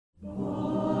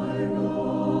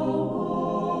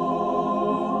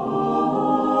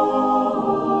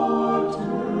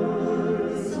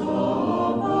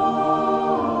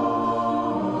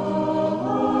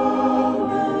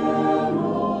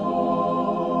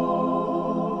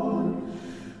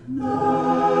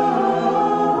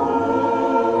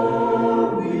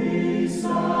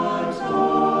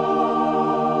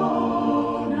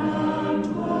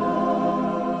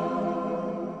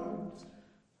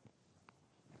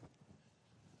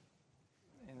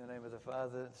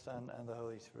Father, the Son, and the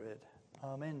Holy Spirit.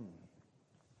 Amen.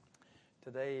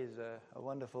 Today is a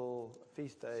wonderful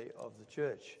feast day of the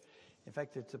church. In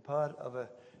fact, it's a part of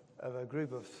a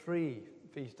group of 3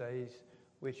 feast days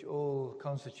which all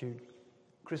constitute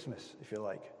Christmas, if you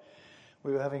like.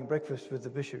 We were having breakfast with the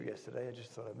bishop yesterday. I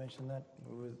just thought I'd mention that.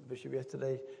 We were with the bishop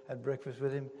yesterday, had breakfast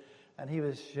with him, and he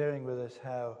was sharing with us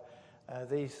how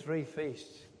these 3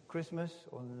 feasts, Christmas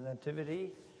or the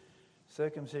Nativity,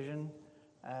 circumcision,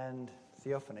 and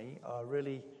Theophany, are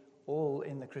really all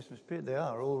in the Christmas period. They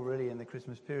are all really in the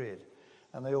Christmas period,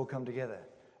 and they all come together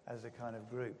as a kind of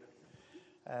group.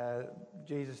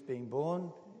 Jesus being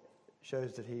born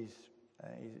shows that he's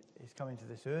coming to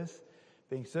this earth.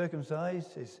 Being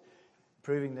circumcised is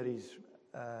proving that he's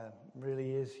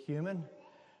really is human.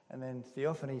 And then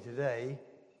Theophany today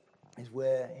is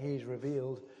where he's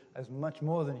revealed as much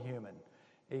more than human.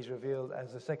 He's revealed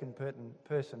as the second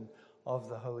person of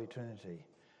the Holy Trinity.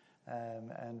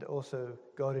 And also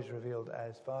God is revealed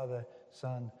as Father,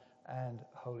 Son, and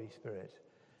Holy Spirit.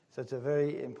 So it's a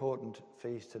very important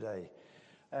feast today.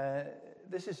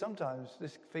 This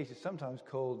feast is sometimes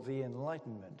called the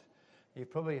Enlightenment.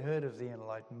 You've probably heard of the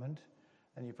Enlightenment,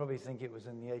 and you probably think it was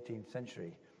in the 18th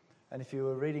century. And if you've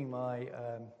been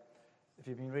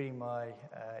reading my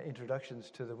introductions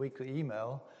to the weekly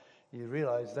email, you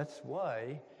realize that's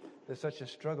why there's such a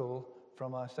struggle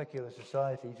from our secular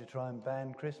society to try and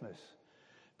ban Christmas,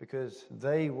 because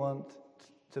they want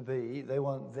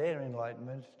their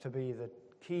enlightenment to be the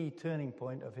key turning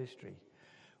point of history,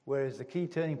 whereas the key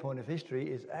turning point of history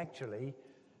is actually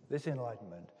this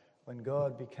enlightenment, when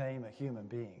God became a human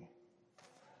being.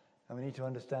 And we need to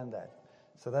understand that.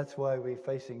 So that's why we're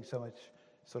facing so much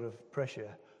sort of pressure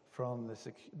from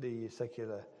the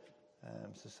secular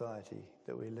society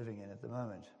that we're living in at the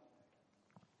moment.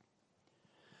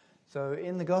 So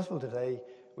in the gospel today,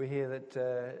 we hear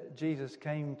that Jesus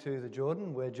came to the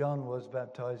Jordan, where John was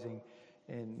baptizing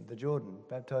in the Jordan,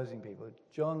 baptizing people.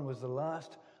 John was the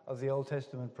last of the Old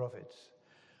Testament prophets.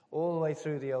 All the way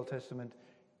through the Old Testament,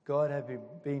 God had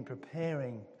been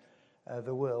preparing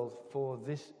the world for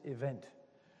this event.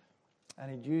 And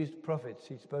he'd used prophets.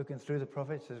 He'd spoken through the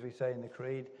prophets, as we say in the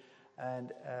Creed.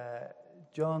 And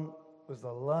John was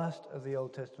the last of the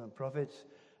Old Testament prophets,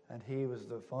 and he was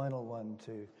the final one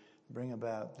to bring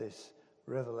about this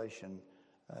revelation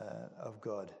of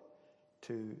God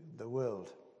to the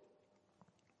world.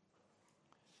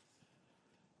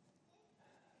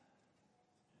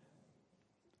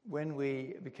 When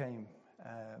we became,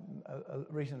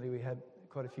 recently we had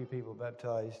quite a few people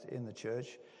baptized in the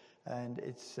church, and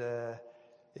it's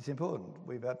important.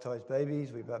 We baptize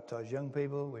babies, we baptize young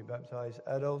people, we baptize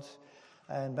adults,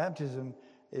 and baptism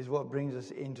is what brings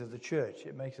us into the church.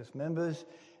 It makes us members.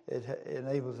 It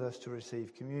enables us to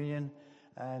receive communion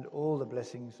and all the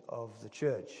blessings of the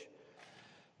church.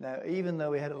 Now, even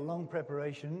though we had a long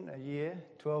preparation, a year,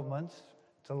 12 months,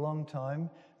 it's a long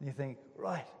time, and you think,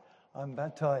 right, I'm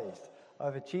baptized.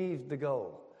 I've achieved the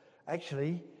goal.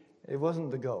 Actually, it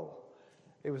wasn't the goal.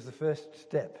 It was the first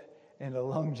step in a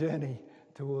long journey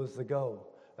towards the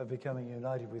goal of becoming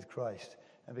united with Christ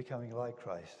and becoming like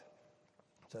Christ.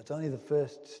 So it's only the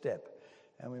first step,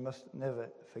 and we must never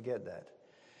forget that.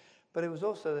 But it was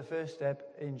also the first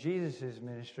step in Jesus'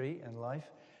 ministry and life,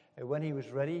 when he was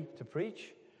ready to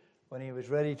preach, when he was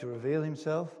ready to reveal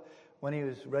himself, when he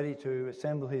was ready to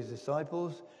assemble his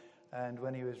disciples, and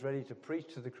when he was ready to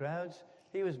preach to the crowds,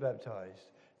 he was baptized.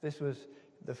 This was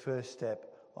the first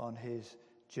step on his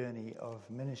journey of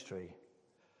ministry.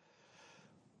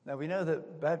 Now, we know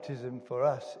that baptism for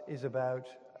us is about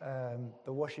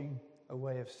the washing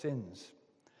away of sins.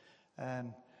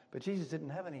 But Jesus didn't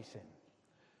have any sin.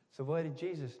 So why did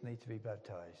Jesus need to be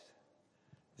baptized?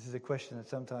 This is a question that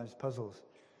sometimes puzzles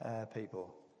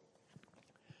people.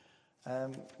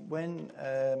 When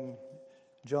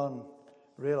John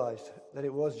realized that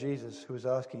it was Jesus who was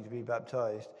asking to be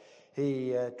baptized,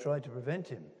 he tried to prevent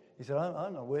him. He said,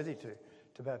 I'm not worthy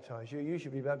to baptize you. You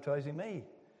should be baptizing me.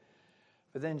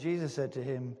 But then Jesus said to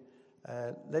him,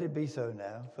 let it be so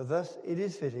now, for thus it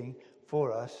is fitting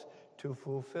for us to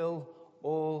fulfill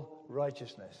all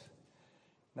righteousness.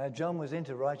 Now, John was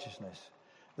into righteousness.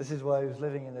 This is why he was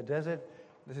living in the desert.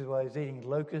 This is why he was eating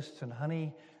locusts and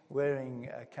honey, wearing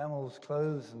camel's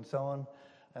clothes and so on,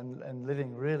 and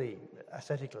living really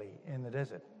ascetically in the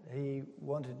desert. He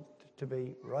wanted to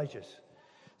be righteous.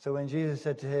 So when Jesus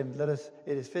said to him,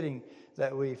 it is fitting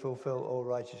that we fulfill all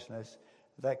righteousness,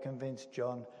 that convinced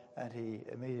John, and he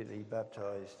immediately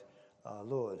baptized our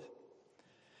Lord.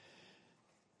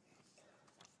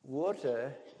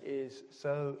 Water is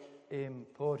so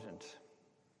important.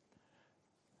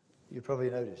 You probably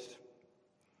noticed.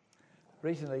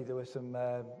 recently there were some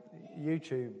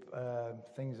YouTube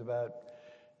things about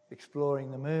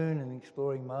exploring the moon and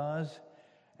exploring Mars.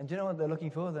 And do you know what they're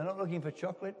looking for? They're not looking for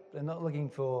chocolate. They're not looking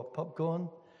for popcorn.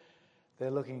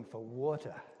 They're looking for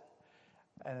water.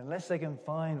 And unless they can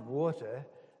find water,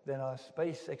 then our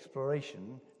space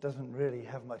exploration doesn't really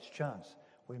have much chance.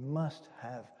 We must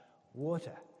have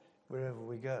water wherever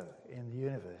we go in the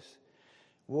universe.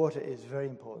 Water is very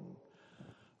important.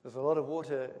 There's a lot of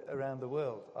water around the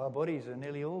world. Our bodies are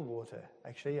nearly all water.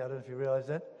 Actually, I don't know if you realize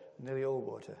that, nearly all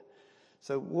water.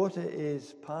 So water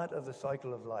is part of the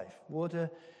cycle of life. Water,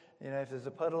 if there's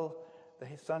a puddle, the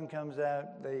sun comes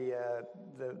out, the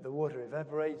water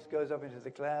evaporates, goes up into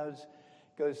the clouds,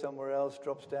 goes somewhere else,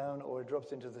 drops down, or it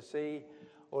drops into the sea,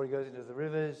 or it goes into the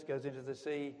rivers, goes into the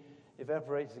sea,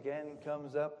 evaporates again,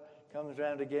 comes up, comes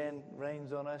round again,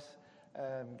 rains on us,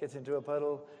 gets into a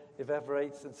puddle,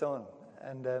 evaporates, and so on.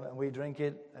 And we drink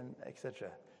it, and etc.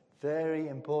 Very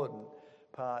important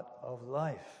part of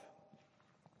life.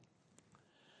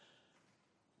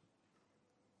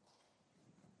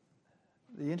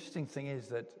 The interesting thing is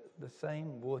that the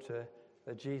same water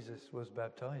that Jesus was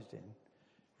baptized in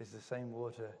is the same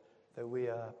water that we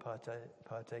are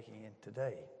partaking in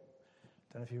today.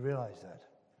 Don't know if you realize that.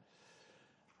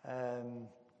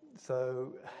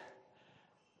 So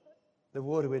the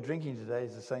water we're drinking today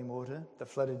is the same water that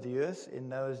flooded the earth in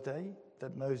Noah's day,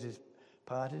 that Moses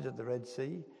parted at the Red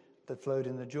Sea, that flowed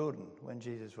in the Jordan when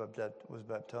Jesus was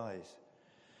baptized.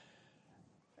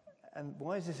 And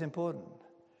why is this important?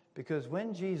 Because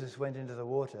when Jesus went into the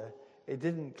water, it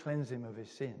didn't cleanse him of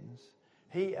his sins.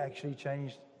 He actually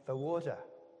changed the water.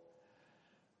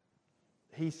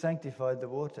 He sanctified the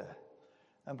water.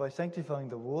 And by sanctifying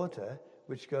the water,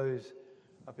 which goes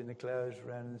up in the clouds,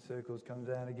 around in circles, comes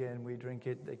down again, we drink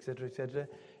it, etc., etc.,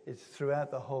 it's throughout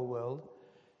the whole world.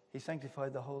 He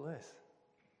sanctified the whole earth.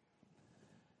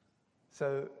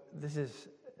 So this is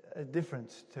a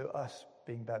difference to us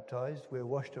being baptized. We're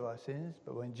washed of our sins,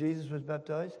 but when Jesus was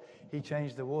baptized, he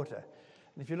changed the water.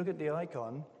 And if you look at the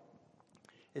icon,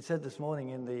 it said this morning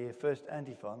in the first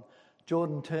antiphon,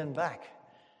 Jordan turned back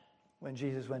when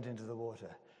Jesus went into the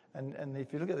water. And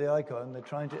if you look at the icon, they're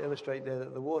trying to illustrate there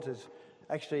that the waters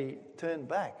actually turned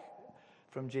back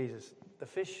from Jesus. The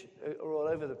fish are all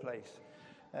over the place.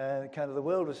 Kind of the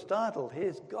world was startled.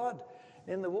 Here's God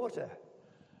in the water.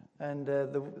 And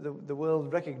the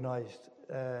world recognized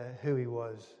who he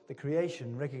was. The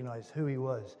creation recognized who he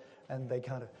was. And they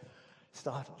kind of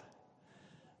startled.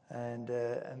 And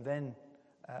then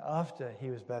after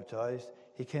he was baptized,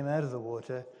 he came out of the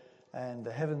water and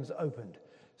the heavens opened.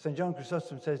 St. John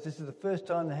Chrysostom says this is the first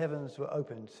time the heavens were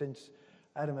opened since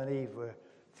Adam and Eve were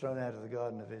thrown out of the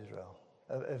Garden of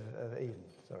Eden.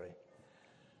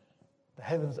 The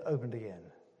heavens opened again.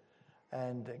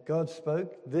 And God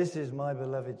spoke, "This is my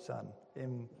beloved Son,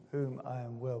 in whom I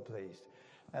am well pleased."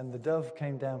 And the dove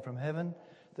came down from heaven.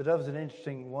 The dove's an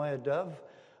interesting, why a dove?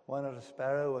 Why not a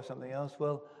sparrow or something else?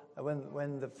 Well,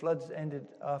 when the floods ended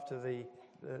after the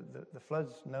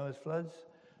floods, Noah's floods,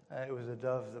 it was a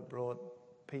dove that brought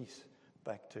peace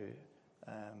back to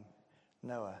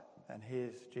Noah. And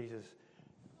here's Jesus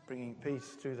bringing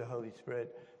peace through the Holy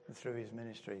Spirit and through his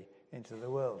ministry into the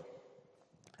world.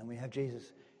 And we have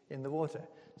Jesus in the water.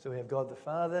 So we have God the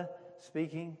Father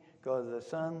speaking, God the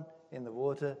Son in the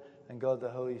water, and God the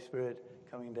Holy Spirit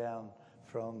coming down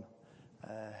from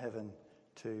heaven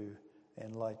to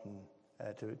enlighten,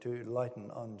 to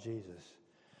lighten on Jesus.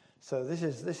 So this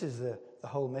is the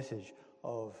whole message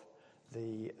of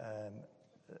the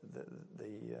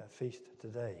feast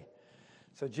today.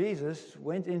 So Jesus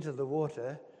went into the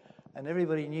water, and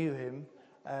everybody knew him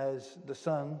as the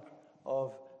son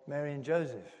of Mary and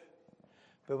Joseph.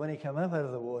 But when he came up out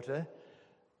of the water,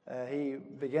 he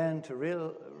began to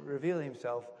reveal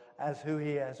himself as who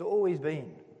he has always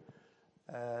been,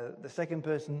 the second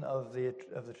person of the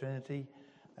Trinity,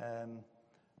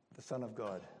 the Son of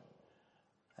God.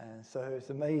 And so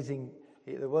it's amazing.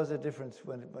 There was a difference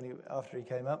after he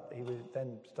came up. He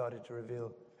then started to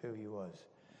reveal who he was.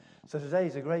 So today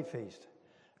is a great feast,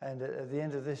 and at the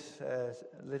end of this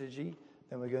liturgy,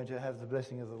 then we're going to have the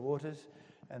blessing of the waters,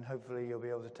 and hopefully you'll be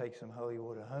able to take some holy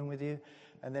water home with you.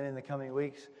 And then in the coming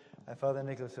weeks, Father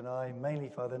Nicholas and I, mainly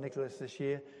Father Nicholas this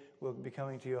year, will be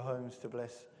coming to your homes to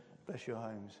bless your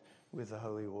homes with the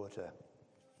holy water.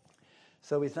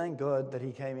 So we thank God that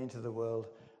he came into the world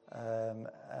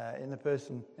in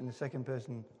the second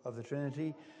person of the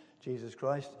Trinity, Jesus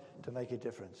Christ, to make a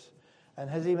difference. And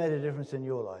has he made a difference in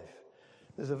your life?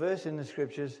 There's a verse in the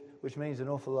scriptures which means an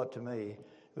awful lot to me.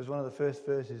 It was one of the first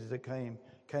verses that came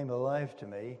alive to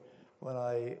me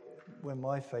when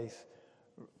my faith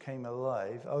came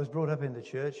alive. I was brought up in the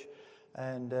church,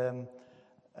 and I'm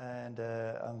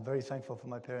very thankful for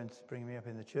my parents bringing me up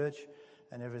in the church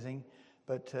and everything.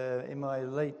 But in my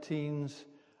late teens,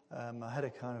 I had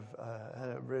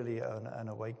an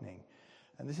awakening.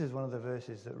 And this is one of the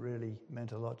verses that really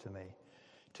meant a lot to me.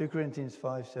 2 Corinthians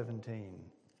 5:17.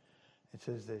 It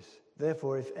says this: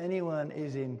 "Therefore, if anyone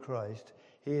is in Christ,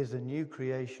 he is a new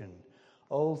creation.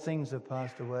 Old things have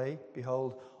passed away.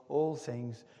 Behold, all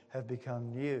things have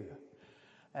become new."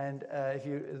 And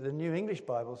the New English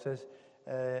Bible says,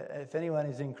 if anyone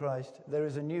is in Christ, there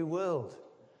is a new world.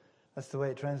 That's the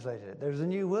way it translated it. There is a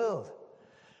new world.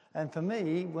 And for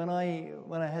me, when I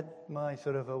had my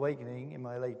sort of awakening in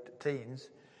my late teens,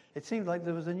 it seemed like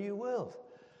there was a new world.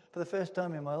 For the first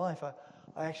time in my life,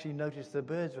 I actually noticed the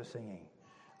birds were singing.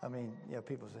 I mean,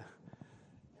 people say,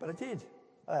 but I did.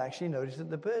 I actually noticed that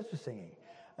the birds were singing.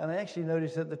 And I actually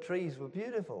noticed that the trees were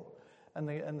beautiful.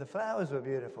 And the flowers were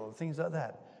beautiful, things like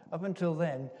that. Up until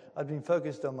then, I'd been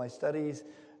focused on my studies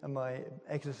and my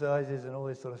exercises and all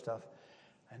this sort of stuff.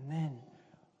 And then,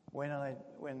 when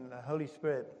the Holy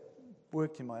Spirit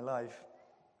worked in my life,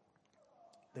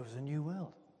 there was a new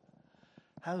world.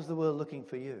 How's the world looking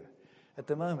for you? At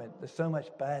the moment, there's so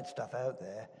much bad stuff out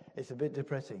there, it's a bit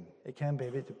depressing. It can be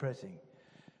a bit depressing.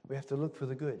 We have to look for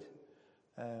the good.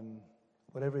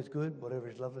 Whatever is good, whatever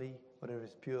is lovely, whatever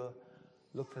is pure,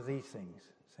 look for these things,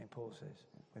 St. Paul says.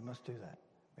 We must do that.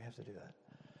 We have to do that.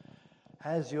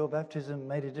 Has your baptism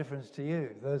made a difference to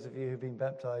you, those of you who've been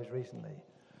baptized recently?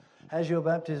 Has your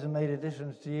baptism made a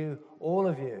difference to you, all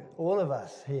of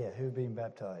us here who've been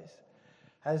baptized?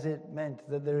 Has it meant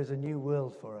that there is a new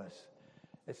world for us?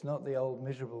 It's not the old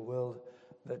miserable world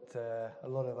that a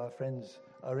lot of our friends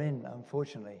are in,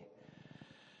 unfortunately.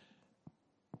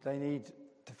 They need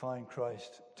to find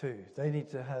Christ too. They need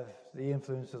to have the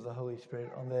influence of the Holy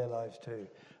Spirit on their lives too.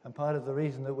 And part of the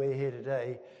reason that we're here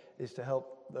today is to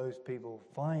help those people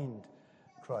find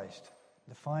Christ,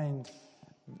 to find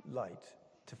light,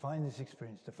 to find this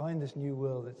experience, to find this new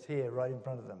world that's here right in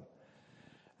front of them.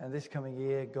 And this coming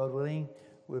year, God willing,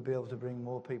 we'll be able to bring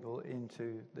more people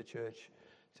into the church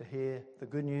to hear the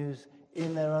good news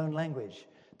in their own language,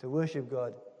 to worship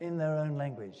God in their own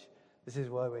language. This is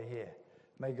why we're here.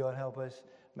 May God help us.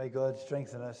 May God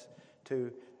strengthen us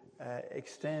to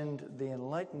extend the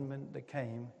enlightenment that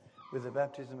came with the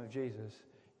baptism of Jesus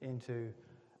into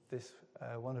this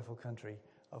wonderful country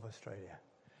of Australia.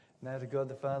 Now to God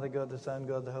the Father, God the Son,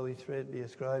 God the Holy Spirit be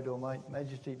ascribed all might,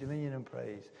 majesty, dominion and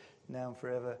praise, now and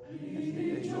forever. We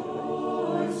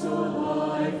rejoice, O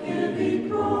life-giving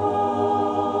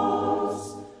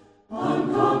cross,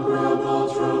 unconquerable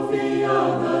trophy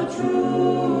of the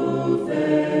true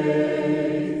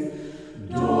faith,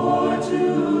 door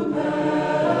to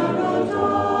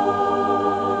paradise,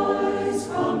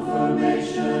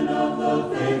 confirmation of the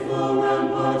faithful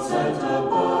rampart set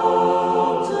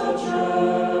about the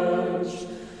church.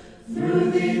 Through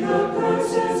thee the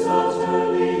curse is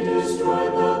utterly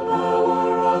destroyed, the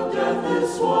power of death is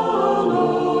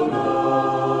swallowed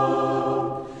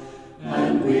up,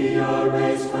 and we are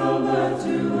raised from earth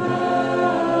to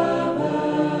heaven,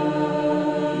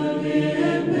 the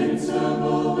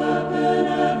invincible weapon,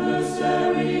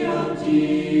 adversary of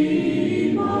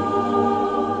demons,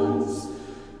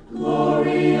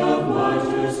 glory of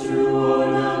martyrs, true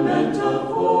ornament of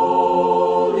war.